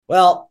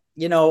Well,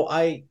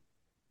 I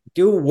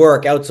do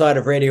work outside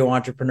of Radio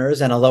Entrepreneurs,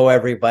 and hello,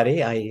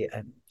 everybody.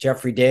 I'm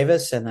Jeffrey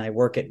Davis, and I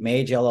work at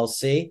Mage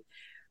LLC,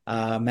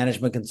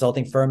 management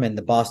consulting firm in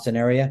the Boston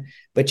area.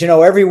 But,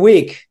 every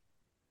week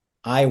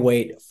I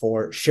wait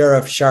for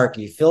Sheriff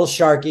Sharkey, Phil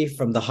Sharkey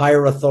from the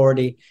higher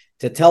authority,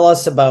 to tell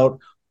us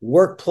about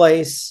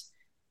workplace,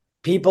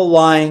 people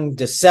lying,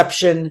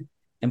 deception,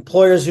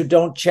 employers who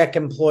don't check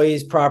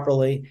employees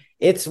properly.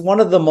 It's one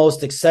of the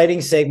most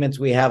exciting segments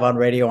we have on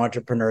Radio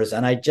Entrepreneurs,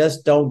 and I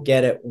just don't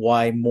get it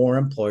why more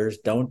employers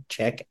don't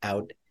check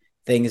out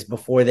things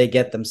before they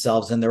get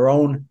themselves in their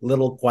own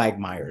little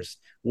quagmires.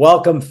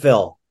 Welcome,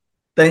 Phil.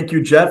 Thank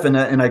you, Jeff. And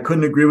I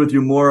couldn't agree with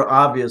you more,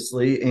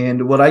 obviously.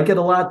 And what I get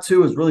a lot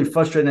too is really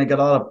frustrating. I get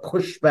a lot of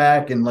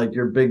pushback and like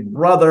your big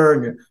brother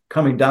and you're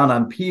coming down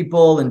on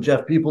people. And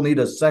Jeff, people need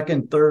a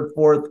second, third,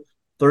 fourth,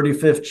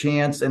 35th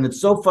chance. And it's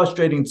so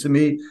frustrating to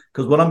me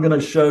because what I'm going to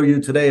show you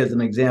today is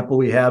an example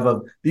we have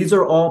of these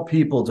are all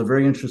people. It's a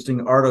very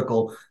interesting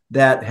article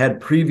that had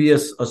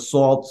previous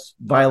assaults,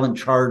 violent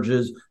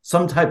charges,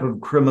 some type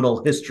of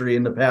criminal history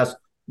in the past,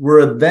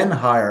 were then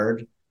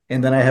hired.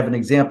 And then I have an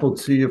example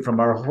to you from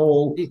our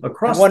whole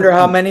across. I wonder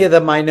how many of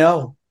them I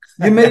know.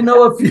 You may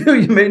know a few.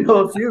 You may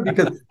know a few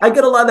because I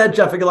get a lot of that,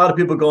 Jeff. I get a lot of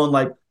people going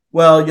like,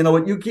 well, you know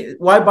what? You can't.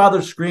 Why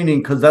bother screening?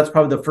 Because that's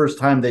probably the first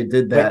time they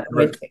did that.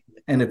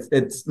 And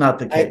it's not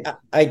the case.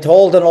 I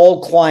told an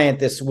old client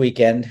this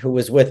weekend who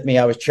was with me.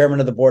 I was chairman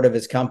of the board of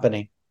his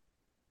company.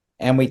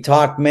 And we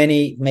talked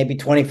maybe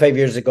 25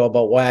 years ago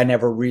about why I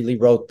never really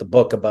wrote the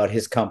book about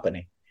his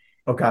company.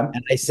 Okay.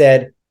 And I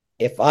said,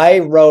 if I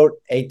wrote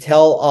a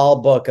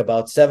tell-all book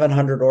about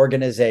 700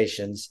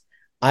 organizations,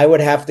 I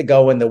would have to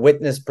go in the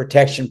witness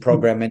protection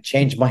program and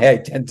change my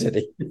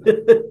identity.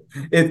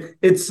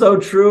 It's so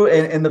true.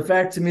 And the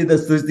fact to me,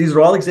 these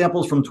are all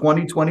examples from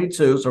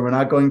 2022, so we're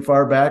not going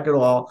far back at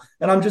all.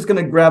 And I'm just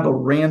going to grab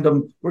we're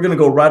going to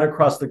go right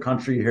across the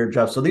country here,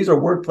 Jeff. So these are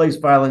workplace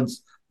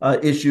violence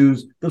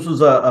issues. This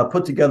was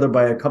put together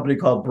by a company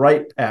called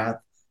Bright Path.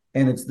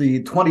 And it's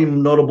the 20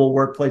 notable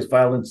workplace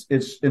violence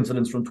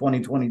incidents from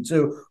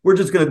 2022. We're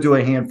just going to do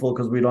a handful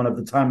because we don't have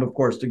the time, of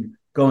course, to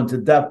go into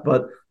depth.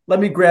 But let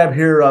me grab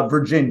here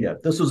Virginia.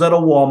 This was at a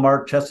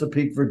Walmart,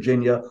 Chesapeake,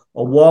 Virginia.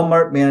 A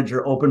Walmart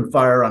manager opened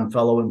fire on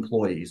fellow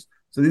employees.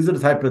 So these are the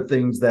type of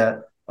things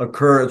that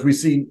occur as we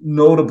see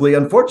notably.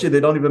 Unfortunately,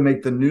 they don't even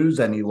make the news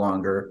any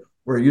longer,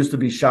 where it used to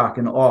be shock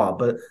and awe.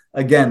 But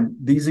again,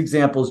 these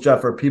examples,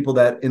 Jeff, are people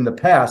that in the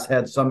past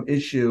had some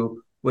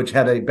issue which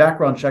had a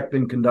background check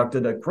been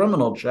conducted, a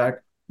criminal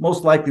check,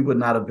 most likely would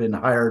not have been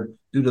hired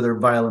due to their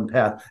violent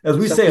path. As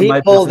we say,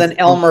 he pulled an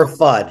Elmer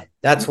Fudd.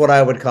 That's what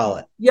I would call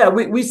it. Yeah,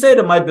 we say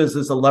to my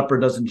business, a leper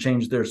doesn't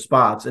change their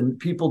spots. And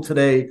people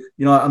today,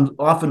 I'm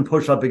often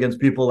push up against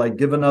people like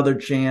give another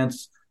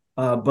chance.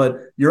 But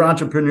your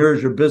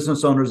entrepreneurs, your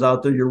business owners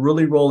out there, you're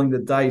really rolling the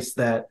dice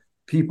that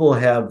people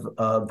have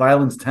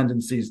violence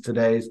tendencies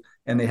today,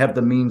 and they have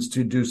the means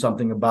to do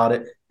something about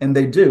it. And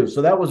they do.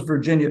 So that was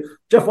Virginia.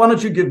 Jeff, why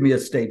don't you give me a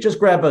state? Just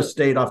grab a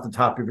state off the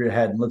top of your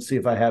head, and let's see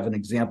if I have an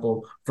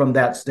example from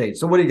that state.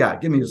 So what do you got?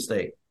 Give me a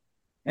state.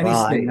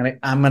 State.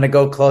 I'm going to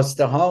go close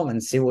to home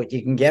and see what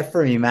you can get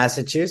for me,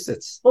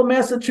 Massachusetts. Well,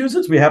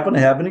 Massachusetts, we happen to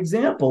have an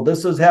example.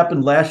 This has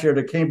happened last year at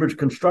a Cambridge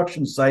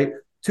construction site.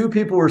 2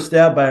 people were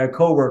stabbed by a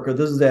coworker.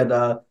 This is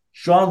at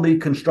Sean Lee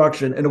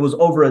Construction, and it was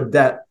over a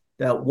debt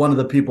that one of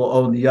the people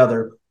owed the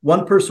other.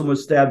 One person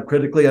was stabbed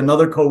critically.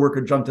 Another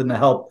coworker jumped in to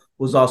help,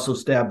 was also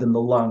stabbed in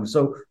the lung.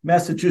 So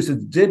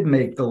Massachusetts did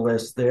make the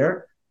list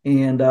there.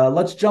 And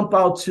let's jump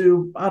out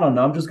to, I don't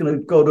know, I'm just going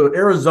to go to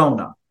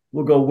Arizona.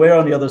 We'll go way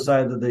on the other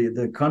side of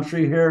the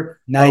country here.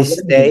 Nice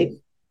state.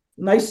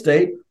 Nice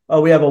state.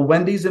 We have a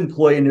Wendy's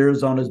employee in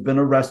Arizona has been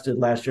arrested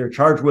last year,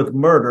 charged with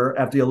murder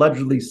after he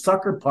allegedly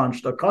sucker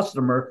punched a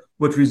customer,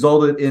 which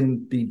resulted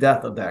in the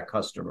death of that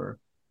customer.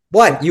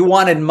 What? You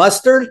wanted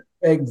mustard?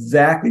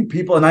 Exactly,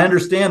 people, and I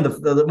understand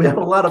we have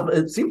a lot of.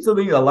 It seems to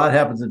me a lot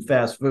happens in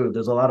fast food.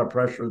 There's a lot of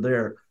pressure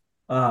there,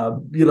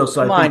 So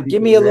come on,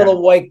 give me a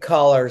little white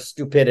collar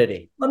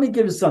stupidity. Let me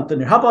give you something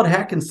here. How about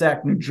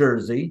Hackensack, New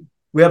Jersey?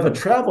 We have a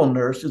travel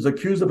nurse who's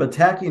accused of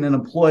attacking an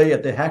employee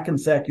at the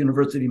Hackensack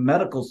University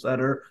Medical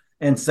Center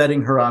and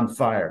setting her on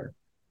fire.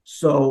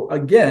 So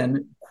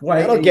again,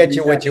 that'll get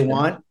you what you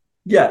want.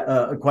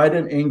 Yeah, quite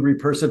an angry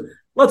person.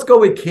 Let's go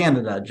with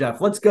Canada,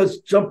 Jeff. Let's go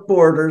jump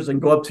borders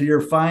and go up to your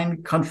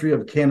fine country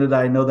of Canada.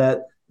 I know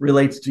that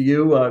relates to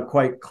you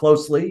quite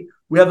closely.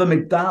 We have a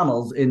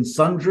McDonald's in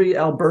Sundre,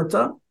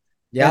 Alberta.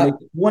 Yeah. A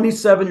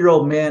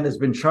 27-year-old man has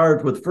been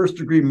charged with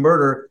first-degree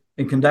murder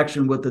in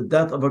connection with the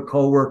death of a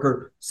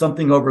coworker,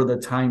 something over the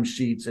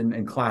timesheets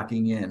and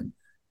clocking in.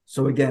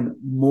 So again,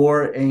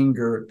 more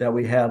anger that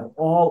we have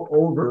all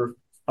over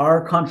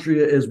our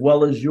country as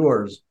well as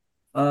yours.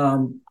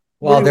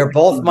 Well, they're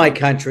both my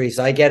countries.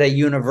 I get a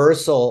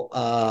universal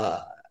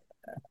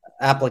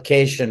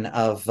application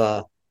of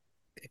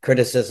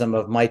criticism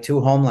of my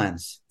 2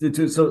 homelands.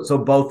 So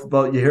both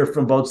you hear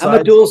from both sides.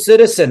 I'm a dual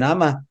citizen.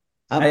 I'm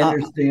I'm, I I,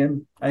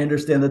 understand. I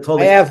understand that I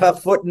totally. have a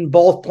foot in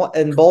both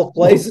Both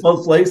places.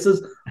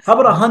 places. How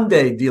about a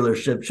Hyundai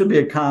dealership? Should be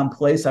a common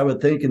place, I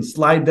would think. In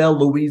Slidell,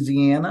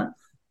 Louisiana,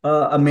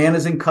 a man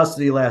is in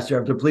custody last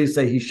year after police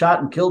say he shot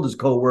and killed his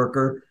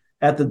coworker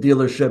at the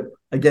dealership.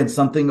 Again,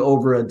 something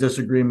over a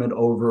disagreement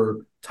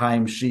over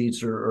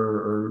timesheets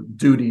or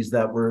duties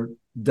that were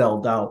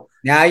dealt out.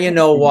 Now you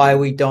know why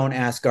we don't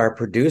ask our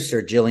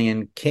producer,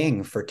 Jillian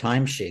King, for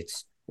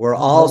timesheets. We're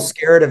all No,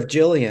 scared of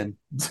Jillian.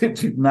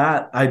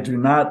 I do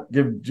not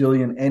give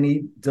Jillian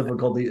any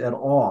difficulty at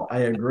all. I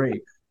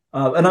agree.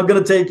 And I'm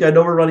going to take, I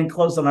know we're running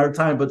close on our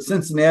time, but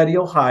Cincinnati,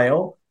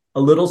 Ohio,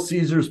 a Little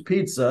Caesars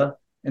Pizza,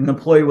 an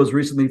employee was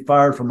recently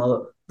fired from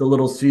the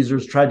Little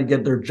Caesars, tried to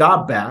get their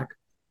job back,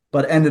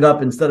 but ended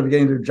up, instead of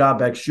getting their job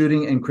back,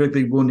 shooting and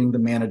critically wounding the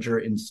manager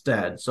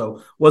instead.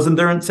 So wasn't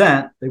their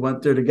intent. They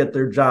went there to get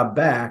their job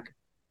back,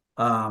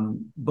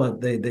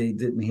 but they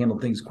didn't handle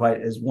things quite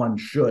as one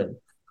should.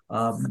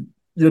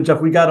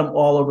 Jeff, we got them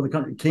all over the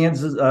country.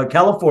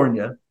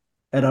 California,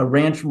 at a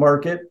ranch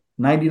market,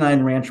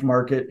 99 Ranch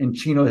Market in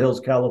Chino Hills,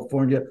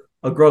 California,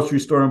 a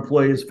grocery store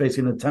employee is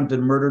facing an attempted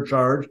murder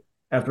charge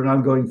after an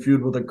ongoing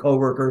feud with a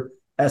coworker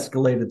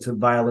escalated to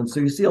violence.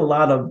 So you see a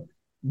lot of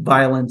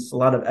violence, a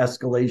lot of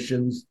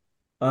escalations.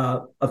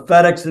 A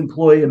FedEx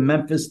employee in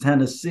Memphis,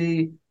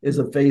 Tennessee, is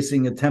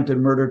facing attempted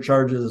murder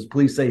charges as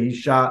police say he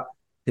shot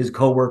his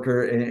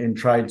coworker and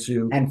tried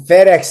to. And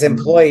FedEx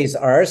employees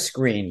are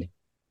screened.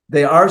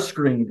 They are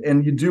screened,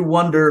 and you do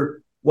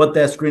wonder what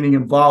that screening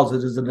involves.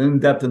 Is it an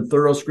in-depth and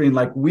thorough screen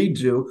like we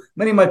do?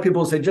 Many of my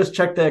people say, just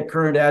check that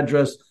current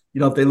address.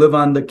 If they live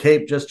on the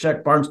Cape, just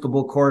check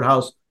Barnstable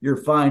Courthouse.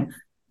 You're fine.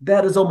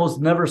 That is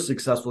almost never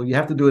successful. You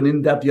have to do an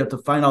in-depth. You have to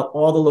find out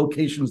all the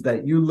locations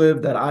that you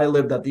live, that I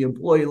live, that the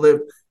employee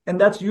lived. And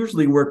that's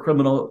usually where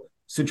criminal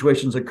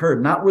situations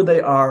occurred, not where they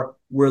are,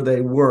 where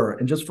they were.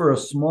 And just for a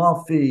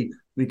small fee,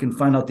 we can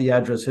find out the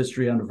address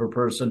history of a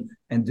person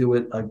and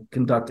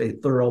conduct a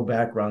thorough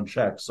background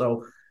check.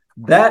 So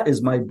that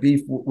is my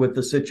beef with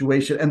the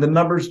situation. And the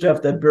numbers,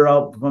 Jeff, that bear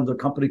out from the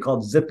company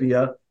called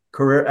Zippia,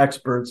 Career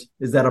Experts,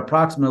 is that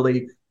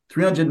approximately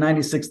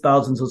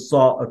 396,000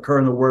 assaults occur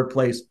in the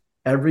workplace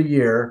every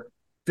year.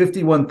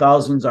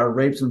 51,000 are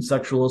rapes and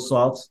sexual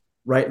assaults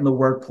right in the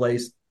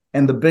workplace.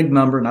 And the big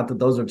number, not that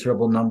those are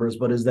terrible numbers,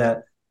 but is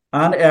that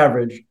on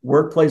average,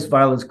 workplace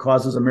violence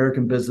causes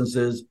American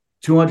businesses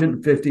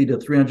 250 to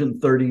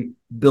 330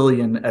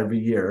 billion every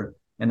year.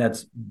 And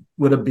that's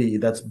with a B,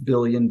 that's $1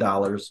 billion.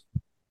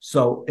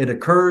 So it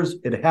occurs,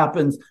 it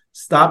happens.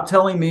 Stop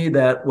telling me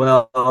that,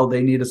 well,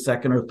 they need a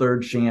second or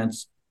third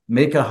chance.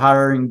 Make a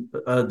hiring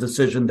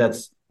decision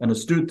that's an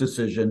astute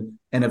decision.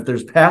 And if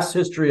there's past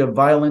history of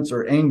violence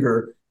or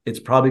anger,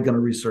 it's probably going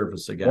to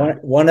resurface again.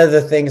 One of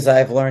the things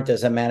I've learned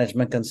as a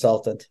management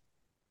consultant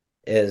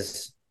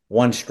is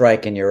one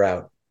strike and you're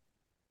out.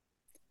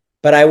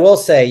 But I will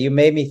say, you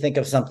made me think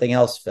of something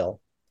else, Phil,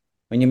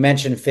 when you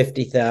mentioned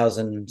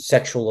 50,000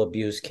 sexual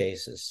abuse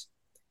cases.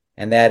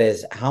 And that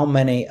is, how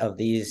many of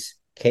these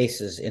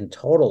cases in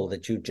total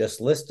that you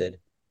just listed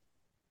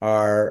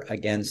are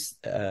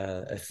against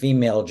a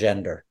female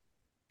gender?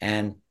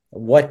 And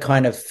what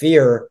kind of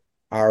fear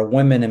are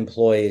women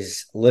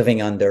employees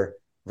living under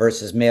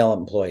versus male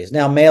employees?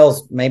 Now,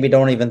 males maybe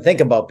don't even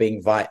think about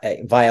being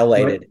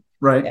violated.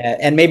 Right.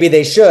 And maybe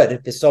they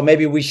should. So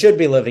maybe we should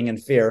be living in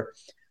fear.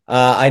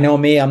 I know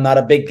me, I'm not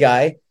a big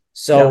guy,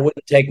 so it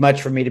wouldn't take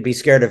much for me to be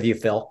scared of you,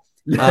 Phil.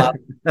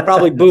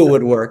 Probably boo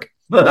would work.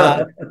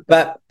 But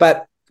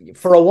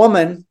for a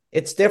woman,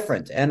 it's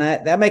different. And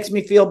that makes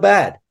me feel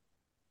bad.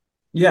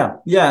 Yeah.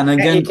 And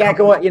again, you can't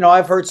go,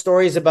 I've heard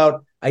stories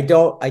about, I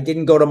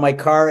didn't go to my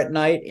car at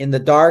night in the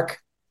dark.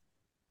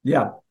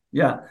 Yeah.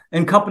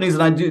 And companies,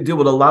 and I do deal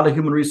with a lot of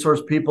human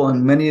resource people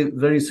and many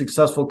very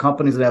successful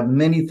companies that have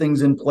many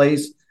things in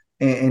place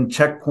and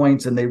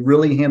checkpoints, and they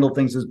really handle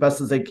things as best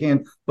as they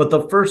can. But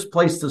the first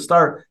place to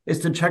start is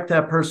to check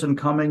that person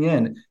coming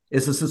in.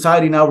 It's a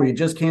society now where you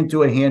just can't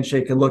do a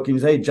handshake and look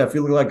and say, hey, Jeff,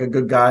 you look like a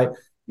good guy.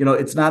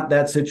 It's not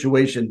that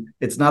situation.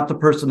 It's not the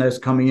person that's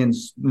coming in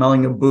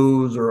smelling of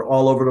booze or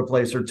all over the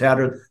place or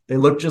tattered. They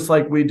look just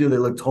like we do. They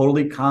look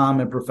totally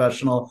calm and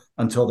professional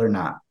until they're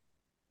not.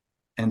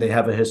 And they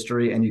have a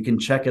history, and you can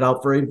check it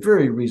out for a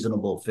very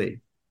reasonable fee.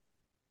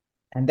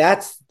 And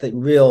that's the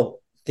real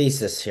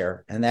thesis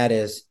here. And that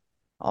is,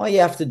 all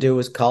you have to do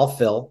is call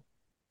Phil,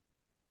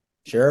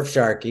 Sheriff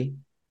Sharkey,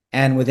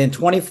 and within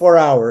 24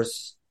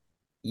 hours,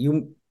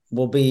 you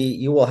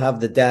will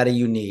have the data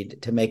you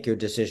need to make your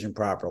decision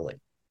properly.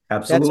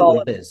 Absolutely. That's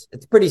all it is.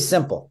 It's pretty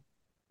simple.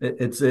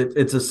 It's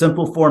a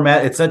simple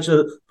format. It's such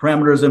a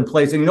parameters in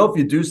place. And if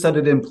you do set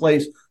it in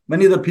place,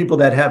 many of the people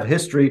that have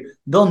history,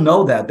 they'll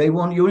know that. You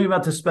won't even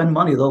have to spend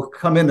money. They'll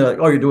come in, they're like,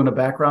 oh, you're doing a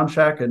background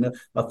check and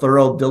a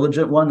thorough,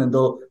 diligent one. And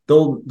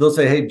they'll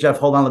say, hey, Jeff,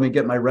 hold on, let me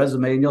get my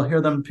resume. And you'll hear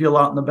them peel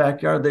out in the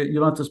backyard. You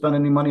don't have to spend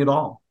any money at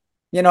all.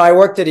 I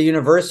worked at a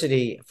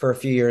university for a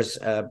few years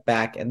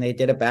back, and they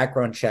did a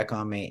background check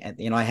on me.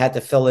 And, I had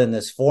to fill in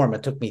this form.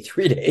 It took me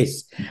 3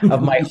 days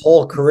of my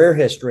whole career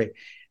history.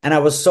 And I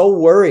was so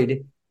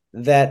worried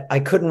that I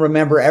couldn't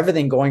remember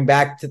everything going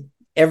back to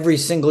every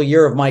single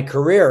year of my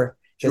career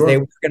because they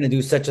Sure. were going to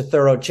do such a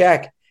thorough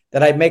check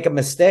that I'd make a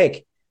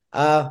mistake.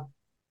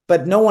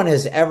 But no one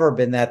has ever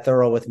been that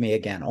thorough with me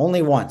again,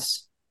 only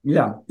once.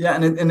 Yeah, yeah,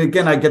 and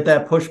again, I get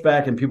that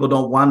pushback, and people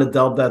don't want to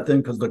delve that thing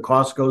because the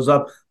cost goes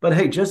up. But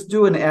hey, just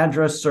do an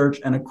address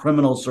search and a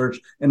criminal search,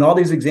 and all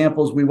these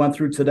examples we went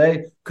through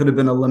today could have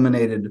been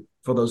eliminated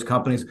for those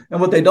companies. And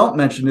what they don't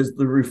mention is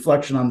the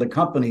reflection on the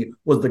company.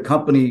 Was the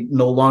company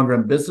no longer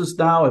in business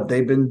now? Have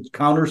they been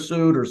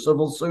countersued or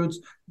civil suits?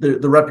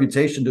 The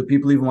reputation. Do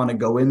people even want to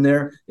go in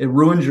there? It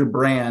ruins your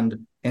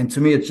brand. And to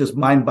me, it's just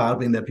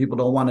mind-boggling that people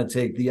don't want to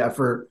take the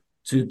effort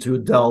to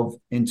delve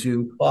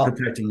into Well,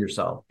 protecting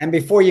yourself. and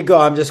before you go,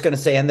 I'm just going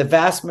to say, and the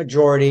vast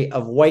majority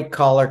of white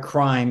collar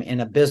crime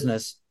in a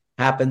business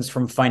happens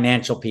from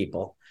financial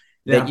people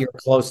that Yeah, you're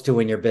close to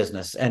in your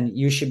business. And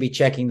you should be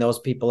checking those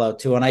people out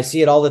too. And I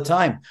see it all the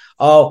time.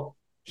 Oh,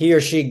 he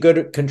or she,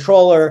 good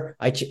controller,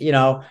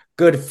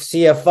 good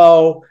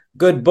CFO,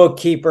 good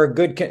bookkeeper,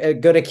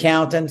 good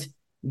accountant.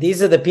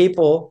 These are the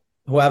people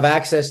who have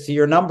access to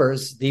your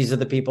numbers. These are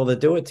the people that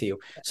do it to you.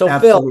 So,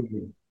 Phil,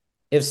 absolutely.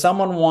 if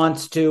someone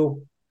wants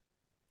to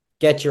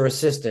get your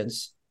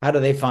assistance, how do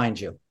they find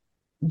you?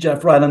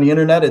 Jeff, right on the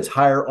internet, it's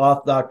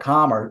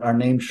hireauth.com. Our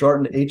name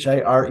shortened,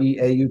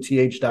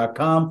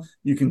 hireauth.com.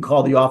 You can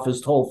call the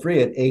office toll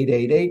free at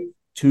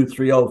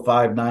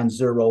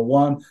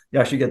 888-230-5901. You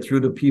actually get through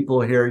to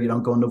people here. You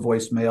don't go into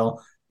voicemail.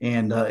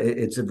 And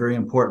it's very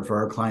important for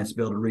our clients to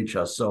be able to reach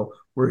us. So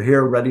we're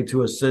here ready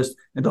to assist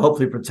and to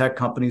hopefully protect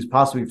companies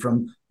possibly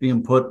from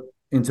being put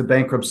into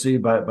bankruptcy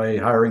by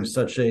hiring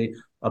such a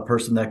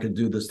person that could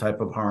do this type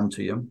of harm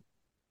to you.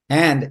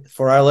 And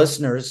for our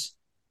listeners,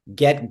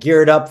 get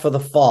geared up for the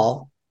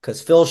fall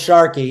because Phil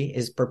Sharkey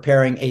is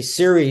preparing a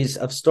series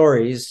of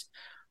stories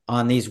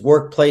on these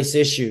workplace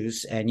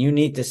issues. And you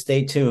need to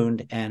stay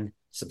tuned and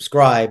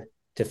subscribe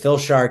to Phil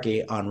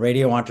Sharkey on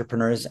Radio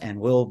Entrepreneurs. And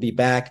we'll be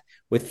back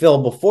with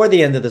Phil before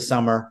the end of the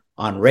summer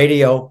on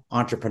Radio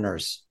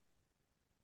Entrepreneurs.